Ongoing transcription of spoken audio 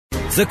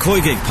The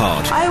Koigig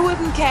Pod. I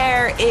wouldn't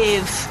care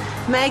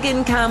if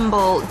Megan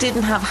Campbell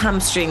didn't have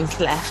hamstrings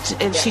left.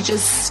 If she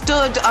just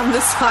stood on the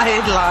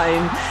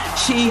sideline,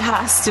 she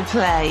has to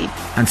play.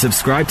 And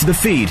subscribe to the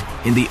feed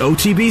in the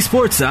OTB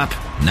Sports app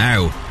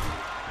now.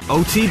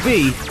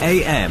 OTB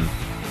AM.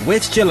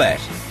 With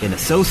Gillette, in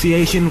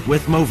association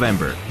with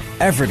Movember.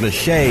 Effortless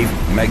shave,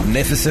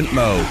 magnificent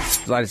Mo.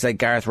 I'd like to say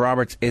Gareth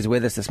Roberts is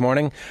with us this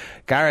morning.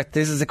 Gareth,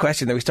 this is a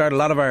question that we start a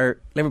lot of our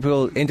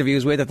Liverpool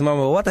interviews with at the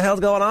moment. What the hell's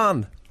going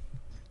on?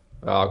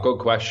 Good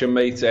question,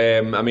 mate.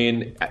 I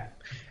mean,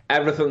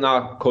 everything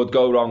that could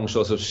go wrong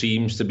sort of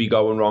seems to be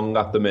going wrong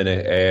at the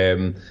minute.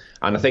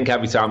 And I think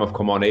every time I've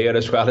come on here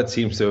as well, it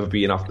seems to have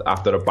been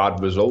after a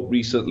bad result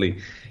recently.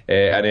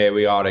 And here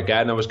we are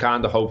again. I was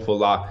kind of hopeful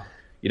that,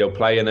 you know,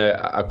 playing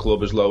a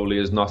club as lowly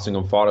as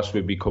Nottingham Forest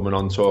would be coming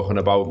on talking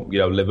about, you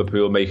know,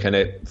 Liverpool making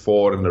it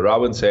 4 in a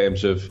row in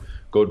terms of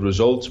good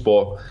results.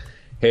 But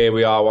here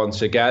we are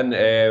once again.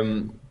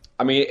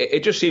 I mean,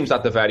 it just seems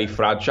that they're very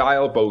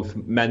fragile, both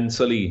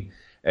mentally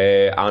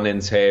and in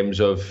terms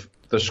of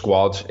the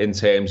squad. In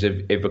terms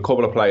of if a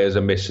couple of players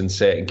are missing,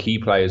 certain key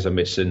players are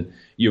missing,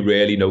 you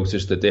really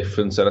notice the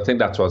difference. And I think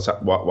that's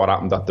what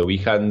happened at the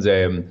weekend.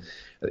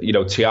 You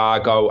know,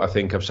 Thiago, I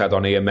think I've said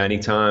on here many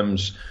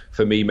times,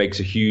 for me makes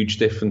a huge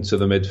difference to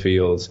the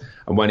midfield.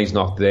 And when he's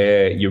not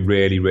there, you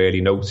really, really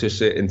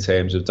notice it in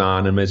terms of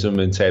dynamism,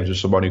 in terms of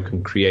someone who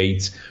can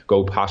create,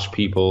 go past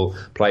people,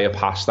 play a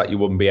pass that you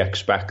wouldn't be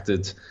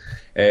expected.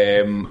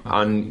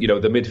 And, you know,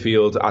 the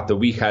midfield at the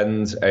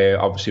weekend,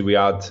 obviously we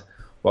had,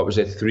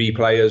 3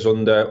 players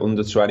under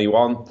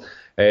 21.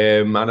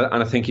 And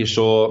I think you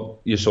saw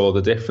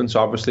the difference,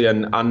 obviously,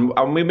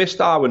 and we missed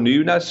Darwin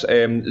Núñez.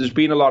 There's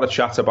been a lot of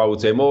chat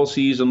about him all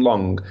season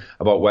long,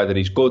 about whether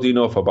he's good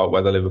enough, about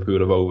whether Liverpool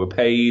have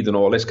overpaid and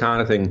all this kind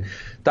of thing.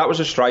 That was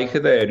a striker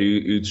there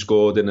who'd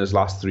scored in his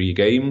last 3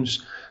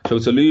 games. So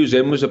to lose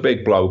him was a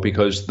big blow,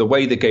 because the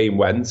way the game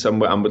went,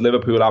 and with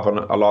Liverpool having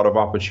a lot of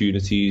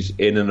opportunities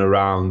in and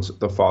around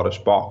the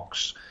Forest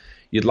box,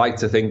 you'd like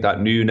to think that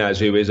Núñez,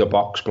 who is a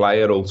box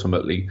player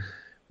ultimately,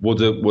 would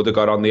have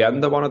got on the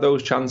end of one of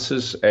those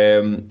chances.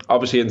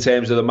 Obviously, in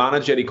terms of the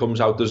manager, he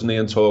comes out, doesn't he,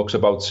 and talks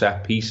about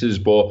set pieces.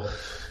 But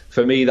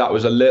for me, that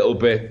was a little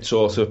bit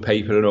sort of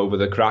papering over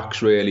the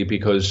cracks, really,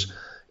 because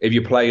if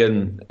you're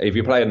playing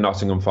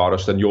Nottingham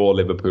Forest and you're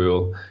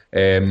Liverpool,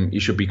 you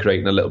should be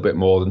creating a little bit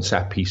more than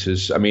set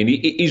pieces. I mean,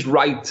 he's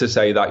right to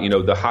say that, you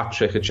know, the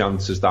hat-trick of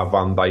chances that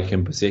Van Dijk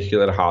in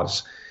particular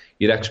has,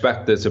 you'd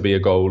expect there to be a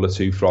goal or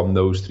two from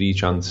those 3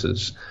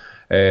 chances.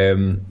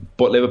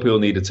 But Liverpool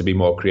needed to be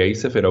more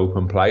creative in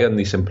open play, and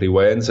they simply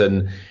weren't.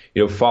 And,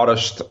 you know,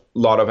 Forest, a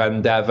lot of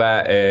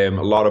endeavour, a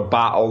lot of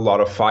battle, a lot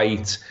of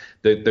fight,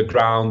 the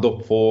ground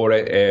up for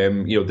it.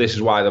 You know, this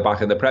is why they're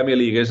back in the Premier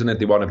League, isn't it?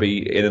 They want to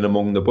be in and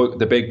among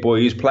the big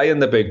boys, playing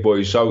the big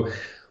boys. So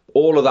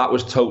all of that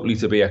was totally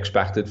to be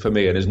expected for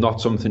me, and is not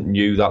something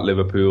new that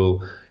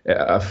Liverpool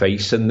are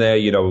facing there.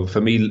 You know, for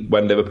me,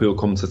 when Liverpool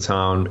come to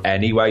town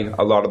anyway,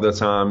 a lot of the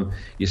time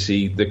you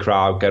see the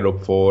crowd get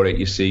up for it,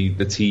 you see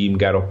the team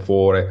get up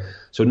for it.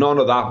 So none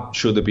of that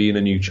should have been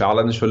a new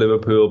challenge for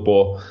Liverpool,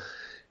 but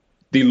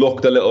they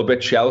looked a little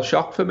bit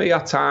shell-shocked for me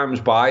at times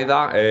by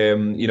that.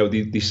 You know,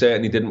 they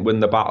certainly didn't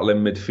win the battle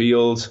in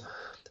midfield.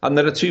 And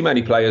there are too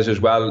many players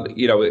as well.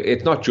 You know,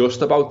 it's not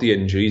just about the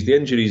injuries. The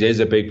injuries is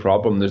a big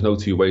problem. There's no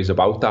two ways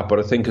about that. But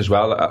I think as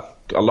well,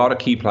 a lot of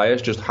key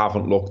players just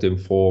haven't looked in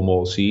form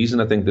all season.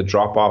 I think the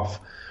drop-off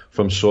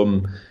from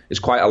some is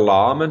quite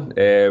alarming.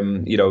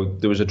 You know,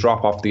 there was a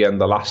drop-off the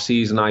end of last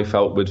season, I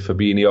felt, with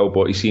Fabinho,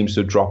 but he seems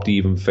to have dropped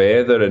even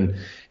further. And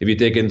if you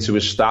dig into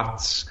his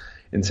stats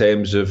in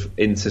terms of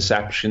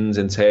interceptions,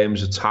 in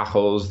terms of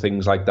tackles,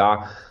 things like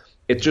that,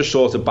 it just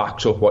sort of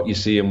backs up what you're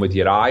seeing with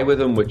your eye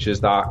with him, which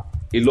is that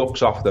he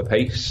looks off the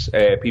pace.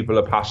 People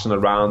are passing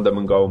around him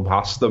and going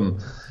past them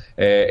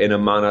in a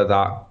manner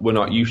that we're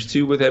not used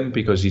to with him,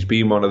 because he's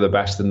been one of the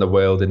best in the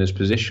world in his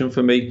position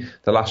for me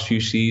the last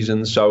few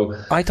seasons. So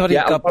I thought he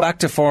got back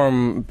to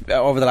form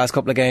over the last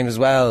couple of games as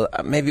well.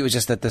 Maybe it was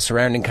just that the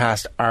surrounding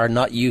cast are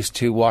not used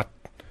to what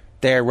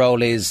their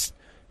role is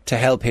to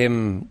help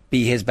him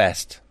be his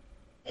best.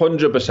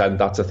 100%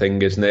 that's a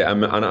thing, isn't it?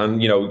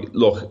 And you know,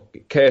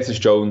 look, Curtis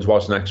Jones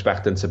wasn't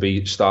expecting to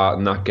be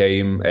starting that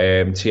game.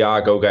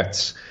 Thiago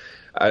gets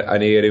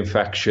an ear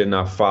infection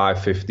at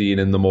 5:15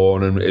 in the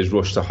morning, is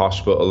rushed to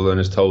hospital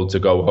and is told to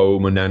go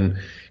home. And then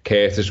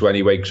Curtis, when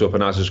he wakes up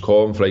and has his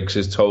cornflakes,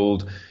 is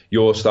told,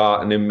 you're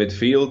starting in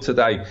midfield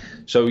today.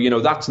 So, you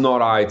know, that's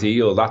not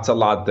ideal. That's a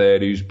lad there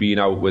who's been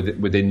out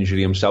with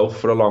injury himself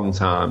for a long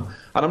time.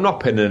 And I'm not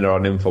pinning it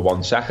on him for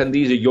 1 second.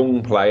 He's a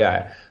young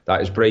player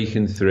that is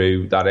breaking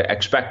through, that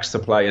expects to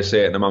play a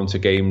certain amount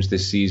of games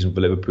this season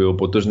for Liverpool,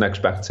 but doesn't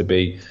expect to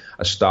be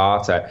a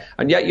starter.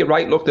 And yet you're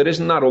right, look, there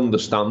isn't that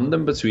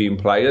understanding between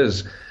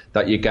players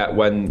that you get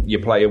when you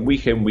play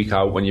week in, week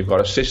out, when you've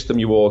got a system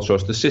you all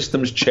trust. The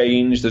system's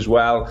changed as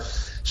well.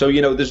 So,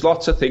 you know, there's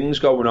lots of things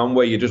going on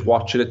where you're just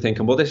watching it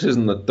thinking, well, this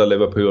isn't the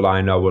Liverpool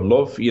I know and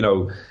love. You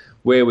know,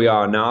 where we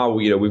are now,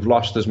 you know, we've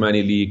lost as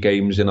many league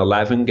games in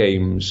 11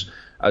 games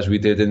as we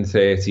did in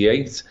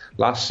 38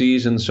 last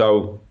season.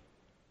 So,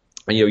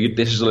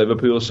 this is a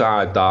Liverpool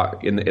side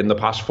that in the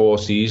past 4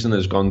 seasons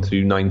has gone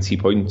through 90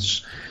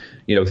 points.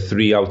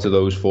 3 out of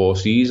those 4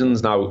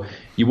 seasons. Now,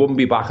 you wouldn't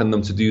be backing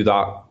them to do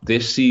that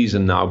this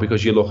season now,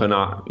 because you're looking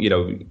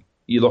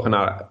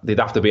at they'd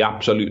have to be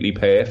absolutely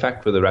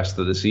perfect for the rest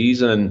of the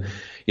season. And,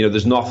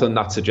 there's nothing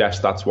that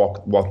suggests that's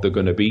what they're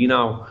going to be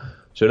now.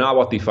 So now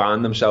what they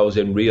find themselves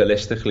in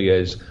realistically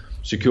is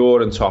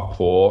securing top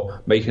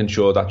 4, making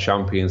sure that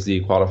Champions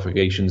League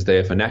qualification's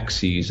there for next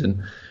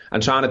season,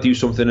 and trying to do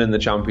something in the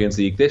Champions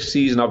League this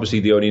season.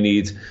 Obviously, they only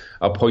need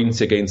a point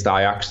against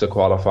Ajax to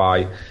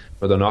qualify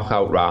for the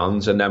knockout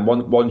rounds, and then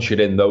once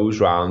you're in those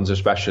rounds,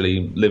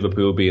 especially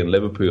Liverpool being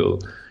Liverpool,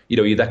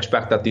 you'd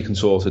expect that they can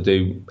sort of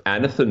do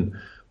anything.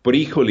 But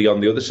equally,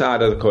 on the other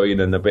side of the coin,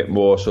 and a bit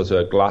more sort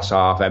of glass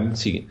half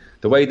empty,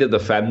 the way they're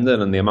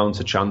defending and the amount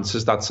of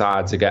chances that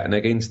sides are getting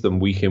against them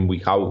week in,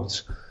 week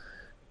out,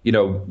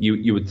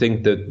 you would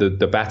think that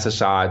the better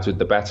sides with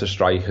the better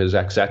strikers,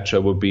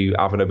 etc., would be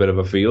having a bit of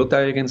a field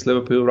day against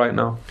Liverpool right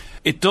now.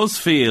 It does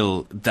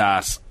feel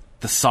that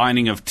the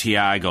signing of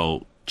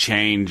Thiago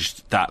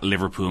changed that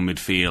Liverpool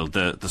midfield.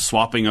 The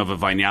swapping of a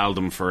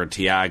Wijnaldum for a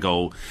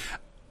Thiago,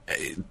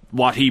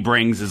 what he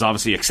brings is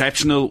obviously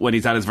exceptional when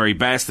he's at his very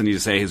best, and you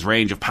say his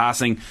range of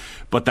passing,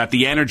 but that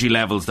the energy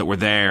levels that were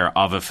there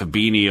of a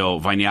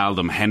Fabinho,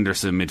 Wijnaldum,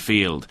 Henderson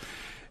midfield,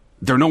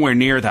 they're nowhere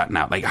near that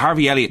now. Like,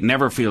 Harvey Elliott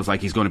never feels like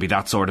he's going to be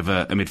that sort of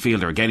a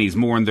midfielder. Again, he's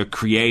more in the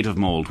creative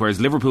mould,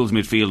 whereas Liverpool's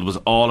midfield was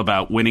all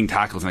about winning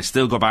tackles. And I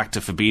still go back to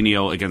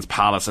Fabinho against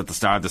Palace at the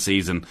start of the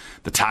season,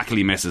 the tackle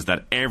he misses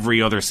that every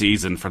other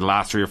season for the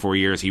last 3 or 4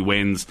 years he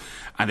wins,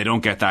 and they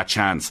don't get that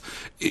chance.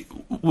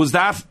 Was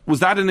that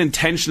an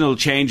intentional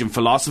change in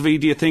philosophy,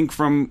 do you think,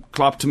 from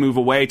Klopp to move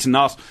away to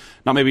not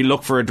maybe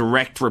look for a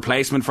direct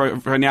replacement for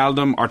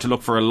Wijnaldum, or to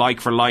look for a like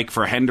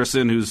for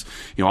Henderson, who's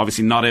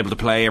obviously not able to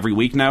play every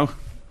week now?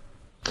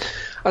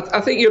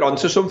 I think you're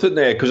onto something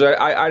there, because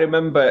I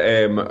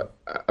remember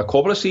a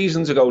couple of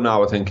seasons ago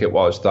now, I think it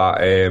was, that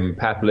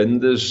Pep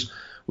Lijnders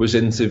was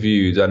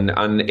interviewed,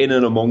 and in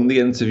and among the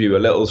interview, a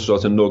little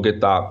sort of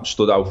nugget that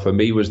stood out for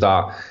me was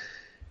that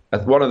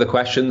one of the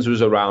questions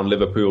was around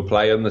Liverpool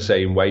playing the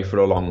same way for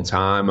a long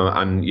time,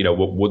 and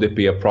would it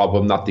be a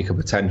problem that they could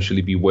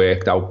potentially be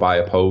worked out by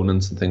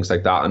opponents and things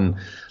like that. And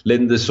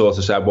Lijnders sort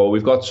of said, well,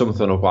 we've got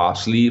something up our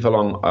sleeve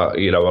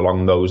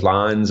along those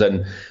lines.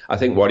 And I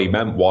think what he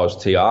meant was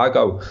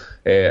Thiago.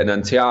 And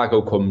then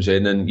Thiago comes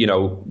in, and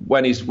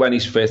when he's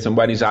fit and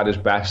when he's at his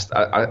best,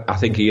 I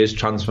think he is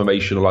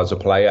transformational as a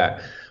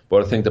player.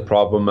 But I think the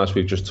problem, as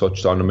we've just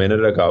touched on a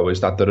minute ago,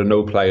 is that there are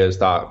no players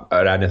that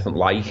are anything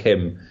like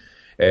him.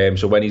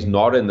 So when he's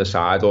not in the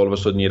side, all of a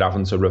sudden you're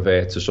having to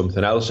revert to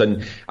something else.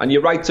 And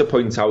you're right to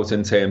point out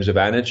in terms of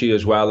energy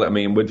as well. I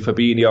mean, with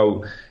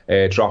Fabinho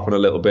dropping a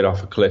little bit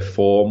off a cliff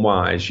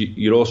form-wise,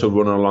 you're also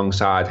running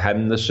alongside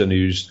Henderson,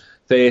 who's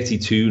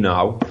 32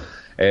 now.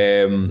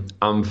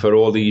 And for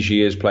all these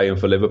years playing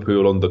for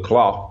Liverpool under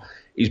Klopp,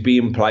 he's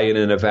been playing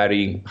in a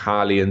very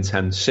highly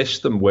intense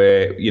system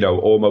where,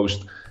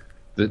 almost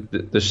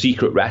the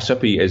secret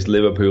recipe is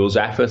Liverpool's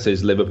effort,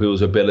 is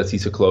Liverpool's ability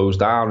to close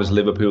down, is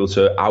Liverpool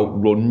to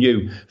outrun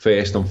you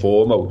first and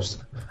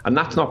foremost. And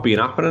that's not been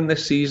happening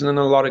this season in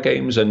a lot of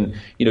games. And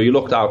you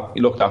looked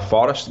at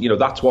Forest,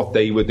 that's what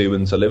they were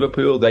doing to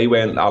Liverpool. They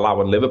weren't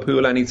allowing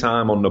Liverpool any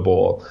time on the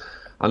ball,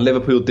 and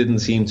Liverpool didn't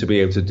seem to be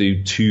able to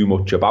do too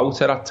much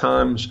about it at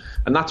times.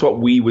 And that's what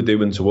we were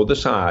doing to other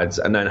sides,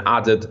 and then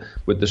added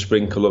with the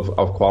sprinkle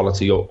of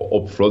quality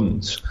up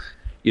front.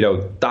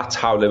 That's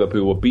how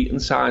Liverpool were beating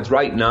sides.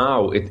 Right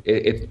now,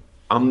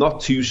 I'm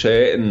not too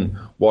certain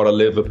what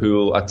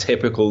a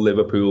typical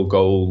Liverpool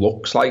goal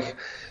looks like.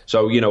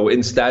 So,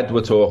 instead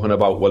we're talking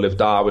about, well, if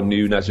Darwin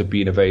Núñez had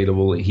been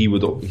available, he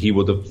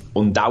would have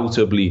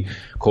undoubtedly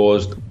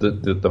caused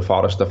the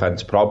Forest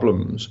defence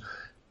problems.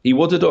 He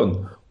would have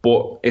done.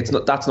 But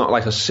that's not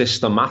like a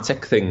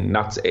systematic thing.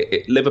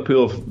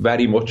 Liverpool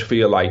very much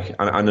feel like,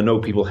 and I know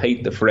people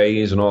hate the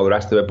phrase and all the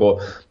rest of it, but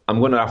I'm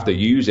going to have to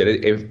use it.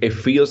 It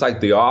feels like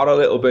they are a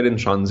little bit in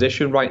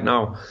transition right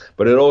now,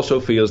 but it also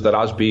feels that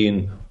has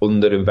been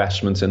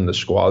underinvestment in the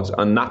squad,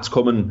 and that's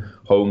coming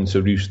home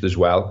to roost as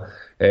well.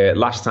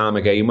 Last time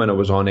again when I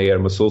was on here,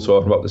 and we're still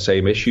talking about the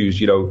same issues,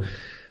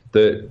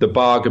 the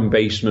bargain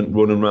basement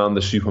running around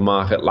the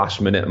supermarket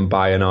last minute and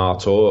buying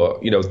Artur,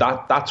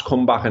 that's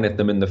come back and hit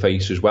them in the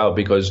face as well,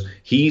 because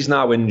he's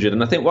now injured.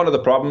 And I think one of the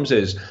problems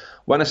is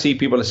when I see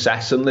people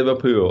assessing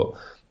Liverpool,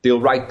 they'll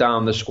write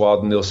down the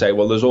squad and they'll say,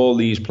 well, there's all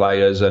these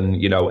players,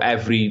 and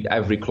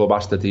every club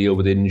has to deal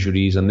with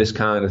injuries and this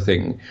kind of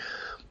thing.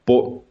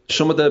 But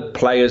some of the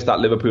players that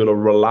Liverpool are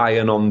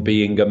relying on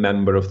being a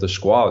member of the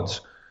squad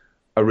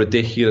are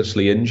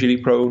ridiculously injury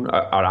prone,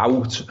 are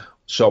out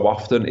so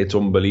often, it's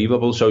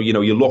unbelievable. So, you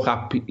look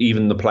at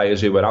even the players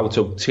who were out.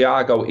 So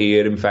Thiago,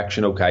 ear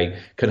infection,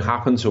 okay, can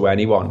happen to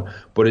anyone,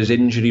 but his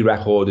injury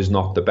record is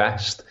not the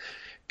best.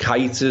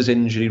 Keita's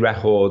injury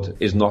record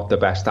is not the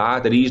best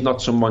either. He's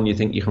not someone you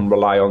think you can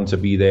rely on to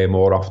be there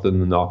more often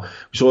than not.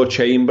 We saw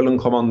Chamberlain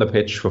come on the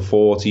pitch for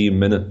 14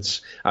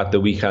 minutes at the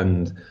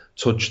weekend,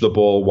 touch the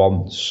ball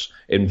once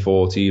in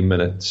 14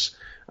 minutes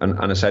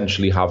and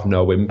essentially have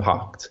no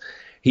impact.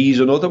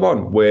 He's another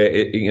one where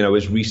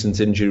his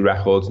recent injury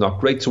record's not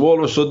great. So all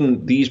of a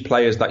sudden, these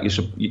players that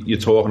you're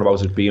talking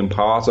about as being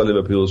part of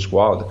Liverpool's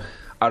squad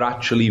are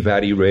actually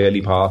very rarely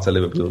part of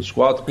Liverpool's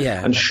squad.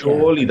 Yeah, and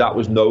surely that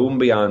was known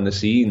behind the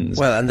scenes.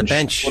 Well, and the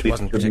bench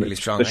wasn't particularly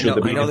strong. I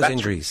know there's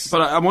injuries.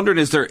 But I'm wondering,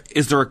 is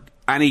there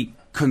any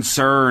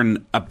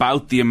concern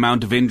about the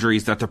amount of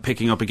injuries that they're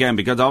picking up again?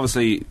 Because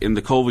obviously in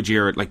the COVID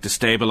year, it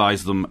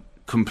destabilised them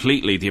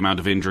completely, the amount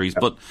of injuries.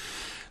 But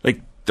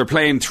they're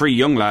playing 3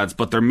 young lads,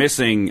 but they're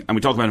missing, and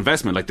we talk about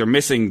investment, they're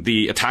missing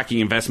the attacking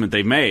investment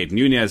they've made.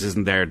 Nunez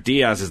isn't there,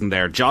 Diaz isn't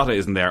there, Jota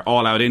isn't there,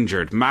 all out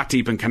injured.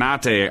 Matip and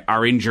Konate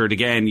are injured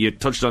again. You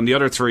touched on the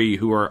other 3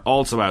 who are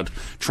also out.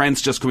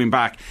 Trent's just coming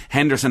back.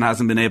 Henderson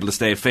hasn't been able to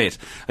stay fit.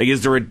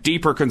 Is there a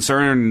deeper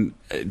concern,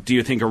 do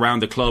you think, around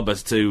the club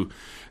as to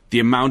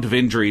the amount of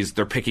injuries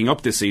they're picking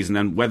up this season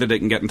and whether they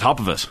can get on top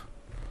of it?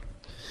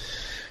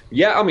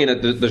 Yeah, I mean,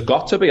 there's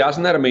got to be,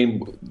 hasn't there? I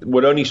mean,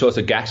 we're only sort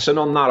of guessing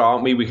on that,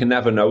 aren't we? We can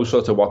never know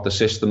sort of what the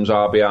systems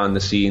are behind the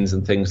scenes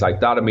and things like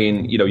that. I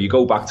mean, you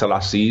go back to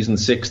last season,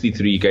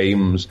 63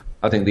 games.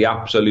 I think they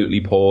absolutely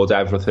poured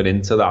everything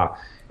into that,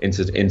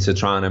 into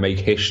trying to make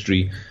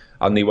history.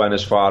 And they went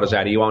as far as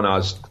anyone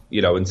has,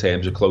 in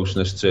terms of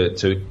closeness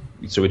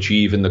to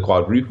achieving the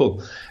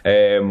quadruple.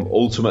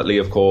 Ultimately,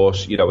 of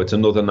course, it's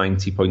another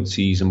 90-point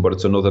season, but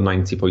it's another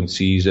 90-point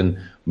season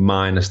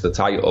minus the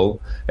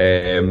title.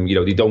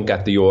 They don't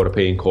get the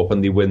European Cup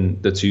and they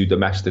win the 2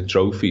 domestic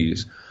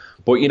trophies.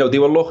 But, they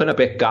were looking a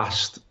bit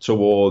gassed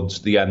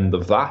towards the end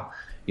of that.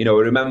 I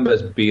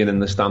remember being in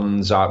the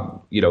stands at,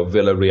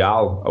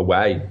 Villarreal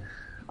away.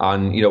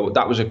 And,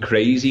 that was a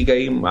crazy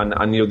game.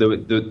 And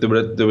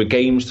there were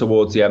games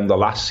towards the end of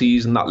last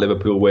season that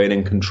Liverpool weren't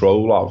in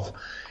control of.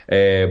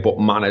 But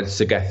managed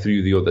to get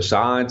through the other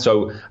side.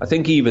 So I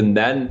think even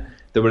then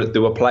there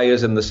were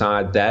players in the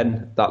side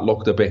then that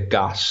looked a bit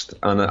gassed,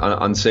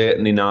 and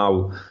certainly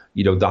now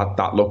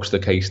that looks the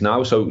case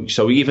now.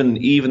 So even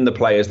the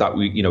players that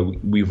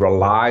we've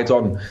relied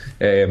on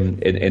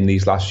in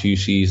these last few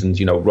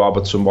seasons,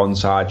 Robertson one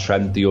side,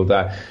 Trent the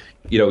other.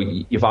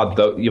 You've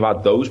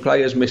had those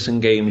players missing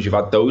games. You've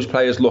had those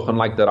players looking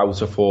like they're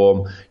out of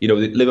form.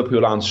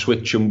 Liverpool aren't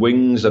switching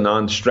wings and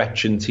aren't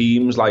stretching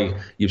teams like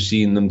you've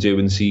seen them do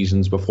in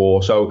seasons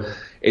before. So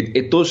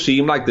it does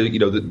seem like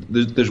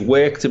there's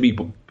work to be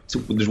done.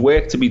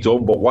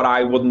 But what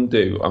I wouldn't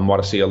do, and what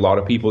I see a lot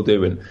of people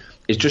doing,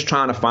 is just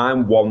trying to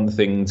find one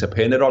thing to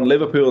pin it on.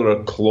 Liverpool are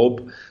a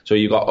club, so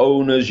you've got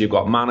owners, you've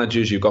got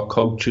managers, you've got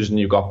coaches, and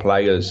you've got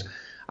players,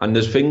 and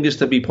there's fingers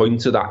to be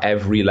pointed at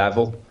every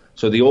level.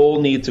 So they all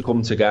need to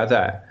come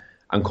together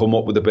and come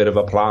up with a bit of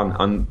a plan.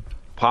 And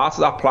part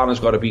of that plan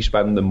has got to be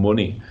spending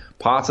money.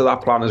 Part of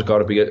that plan has got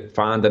to be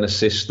finding a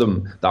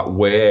system that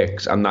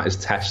works and that is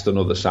testing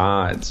other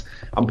sides.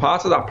 And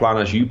part of that plan,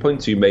 as you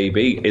point to,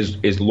 maybe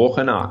is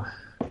looking at,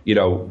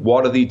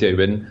 what are they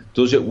doing?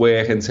 Does it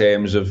work in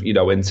terms of,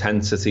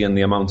 intensity and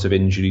the amount of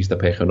injuries they're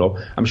picking up?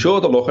 I'm sure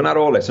they're looking at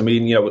all this. I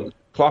mean,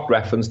 Klopp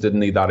referenced,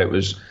 didn't he, that it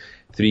was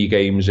 3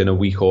 games in a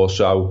week or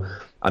so.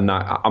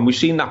 And we've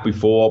seen that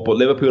before, but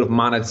Liverpool have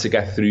managed to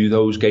get through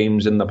those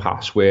games in the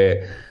past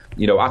where,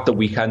 at the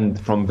weekend,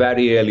 from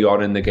very early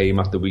on in the game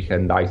at the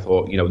weekend, I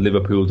thought,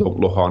 Liverpool don't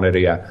look on it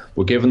here.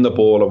 We're giving the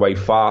ball away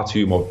far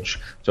too much.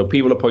 So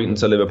people are pointing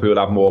to Liverpool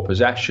have more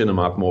possession and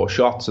have more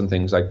shots and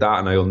things like that,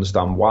 and I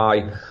understand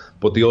why.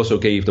 But they also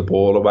gave the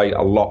ball away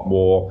a lot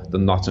more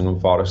than Nottingham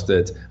Forest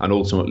did and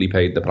ultimately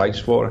paid the price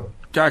for it.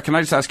 Gareth, can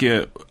I just ask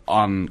you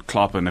on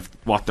Klopp and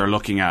what they're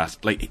looking at?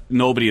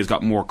 Nobody has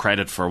got more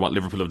credit for what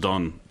Liverpool have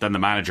done than the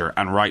manager,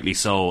 and rightly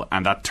so.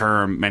 And that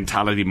term,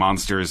 mentality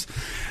monsters,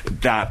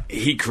 that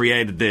he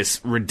created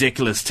this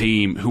ridiculous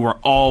team who were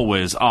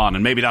always on.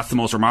 And maybe that's the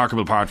most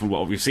remarkable part from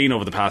what we've seen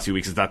over the past few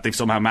weeks, is that they've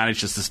somehow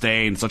managed to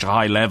sustain such a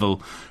high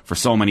level for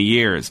so many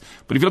years.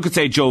 But if you look at,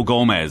 say, Joe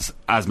Gomez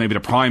as maybe the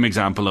prime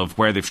example of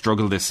where they've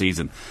struggled this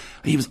season,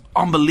 he was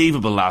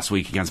unbelievable last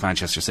week against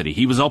Manchester City.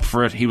 He was up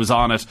for it. He was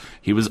on it.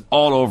 He was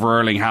all over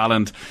Erling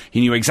Haaland. He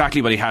knew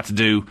exactly what he had to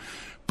do.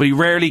 But he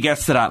rarely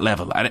gets to that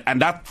level.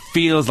 And that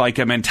feels like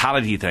a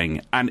mentality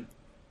thing. And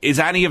is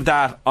any of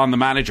that on the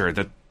manager,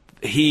 that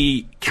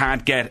he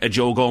can't get a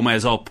Joe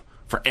Gomez up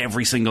for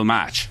every single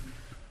match?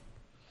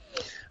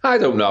 I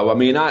don't know. I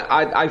mean,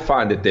 I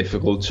find it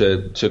difficult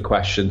to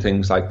question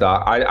things like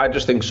that. I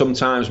just think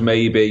sometimes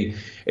maybe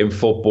in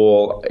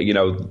football,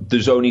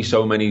 there's only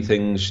so many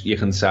things you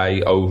can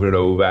say over and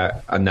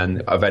over, and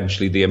then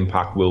eventually the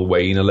impact will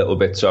wane a little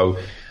bit. So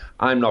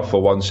I'm not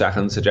for 1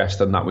 second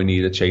suggesting that we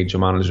need a change of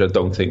manager. I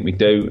don't think we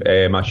do.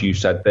 As you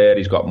said there,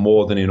 he's got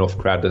more than enough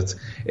credit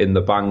in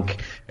the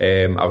bank.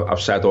 I've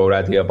said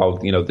already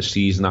about the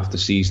season after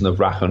season of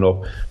racking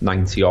up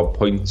 90 odd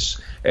points.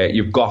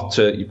 You've got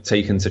to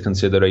take into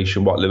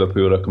consideration what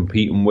Liverpool are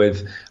competing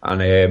with,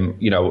 and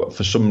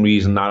for some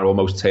reason that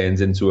almost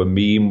turns into a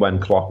meme when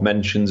Klopp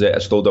mentions it. I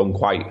still don't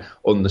quite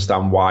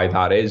understand why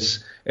that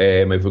is.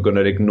 If we're going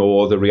to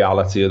ignore the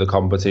reality of the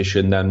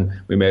competition,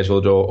 then we may as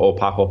well all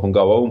pack up and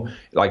go home.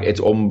 Like, it's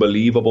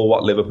unbelievable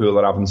what Liverpool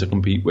are having to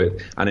compete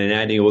with. And in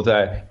any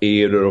other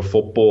era of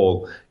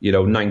football,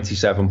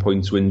 97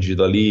 points wins you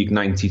the league,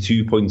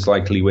 92 points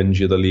likely wins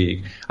you the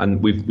league,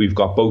 and we've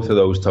got both of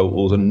those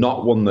totals and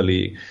not won the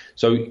league.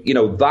 So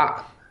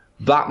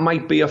that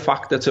might be a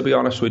factor, to be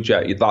honest with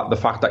you. That the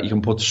fact that you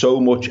can put so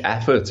much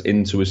effort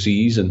into a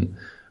season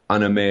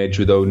and emerge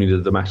with only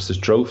the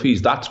domestic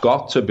trophies, that's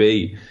got to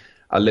be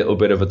a little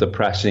bit of a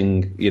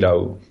depressing,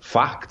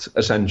 fact,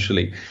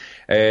 essentially.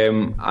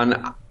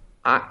 And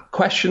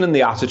questioning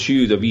the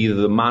attitude of either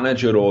the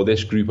manager or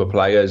this group of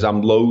players,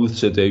 I'm loath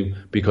to do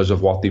because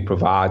of what they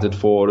provided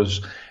for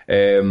us.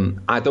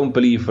 I don't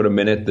believe for a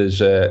minute there's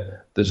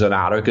an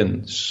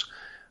arrogance.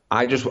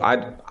 I just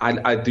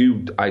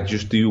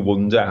do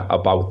wonder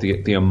about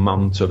the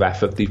amount of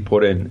effort they've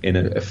put in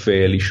a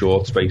fairly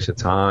short space of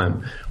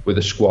time with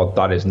a squad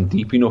that isn't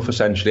deep enough.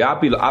 Essentially, I'd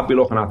be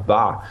looking at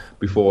that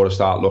before I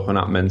start looking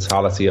at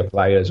mentality of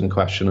players and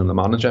questioning the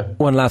manager.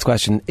 One last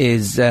question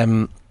is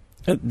the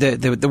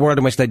world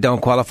in which they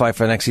don't qualify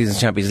for next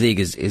season's Champions League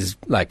is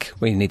like,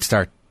 we need to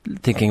start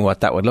thinking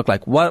what that would look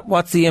like.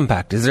 What's the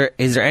impact? Is there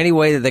any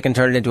way that they can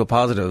turn it into a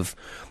positive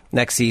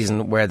next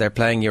season where they're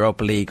playing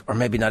Europa League, or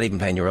maybe not even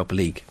playing Europa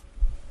League?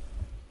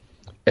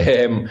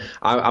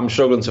 I'm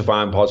struggling to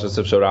find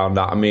positives around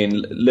that. I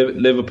mean,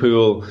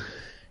 Liverpool,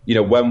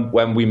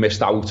 when we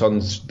missed out on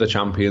the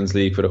Champions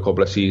League for a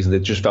couple of seasons, it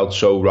just felt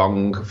so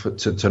wrong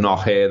to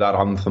not hear that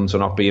anthem, to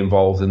not be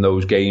involved in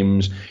those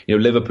games.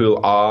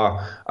 Liverpool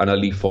are an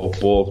elite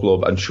football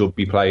club and should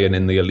be playing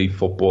in the elite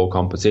football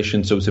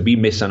competition. So to be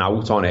missing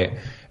out on it,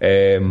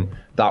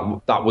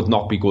 that would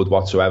not be good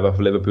whatsoever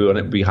for Liverpool, and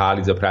it'd be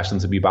highly depressing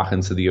to be back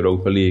into the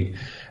Europa League.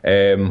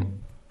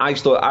 I would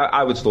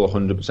still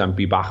 100%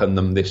 be backing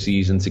them this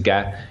season to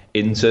get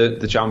into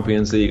the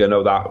Champions League. I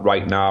know that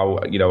right now,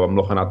 I'm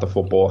looking at the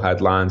football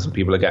headlines and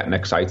people are getting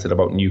excited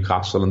about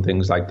Newcastle and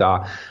things like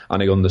that,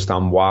 and I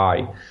understand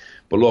why.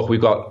 But look,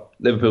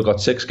 Liverpool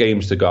got 6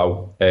 games to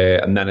go,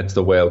 and then it's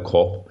the World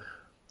Cup.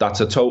 That's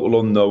a total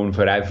unknown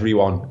for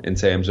everyone in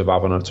terms of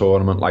having a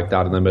tournament like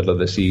that in the middle of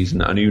the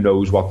season, and who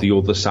knows what the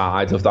other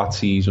side of that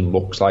season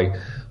looks like.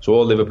 So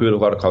all Liverpool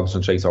have got to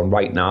concentrate on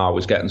right now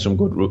is getting some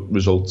good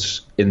results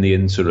in the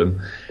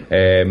interim,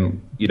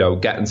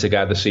 getting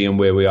together, seeing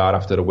where we are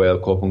after the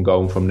World Cup and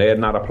going from there,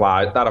 and that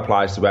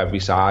applies to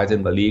every side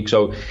in the league.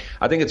 So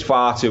I think it's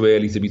far too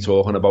early to be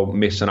talking about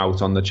missing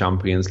out on the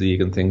Champions League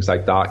and things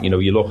like that.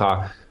 You look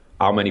at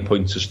how many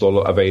points are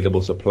still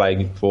available to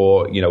play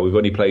for. We've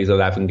only played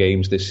 11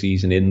 games this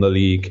season in the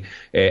league,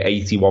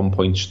 81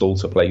 points still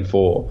to play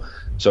for.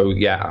 So,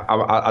 yeah,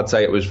 I'd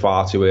say it was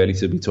far too early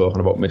to be talking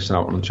about missing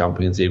out on the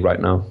Champions League right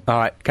now. All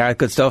right, Gareth,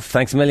 good stuff.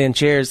 Thanks a million.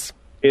 Cheers.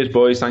 Cheers,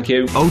 boys. Thank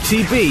you.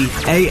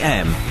 OTB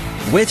AM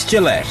with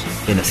Gillette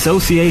in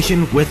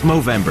association with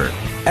Movember.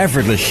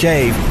 Effortless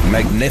shave,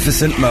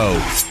 magnificent mo.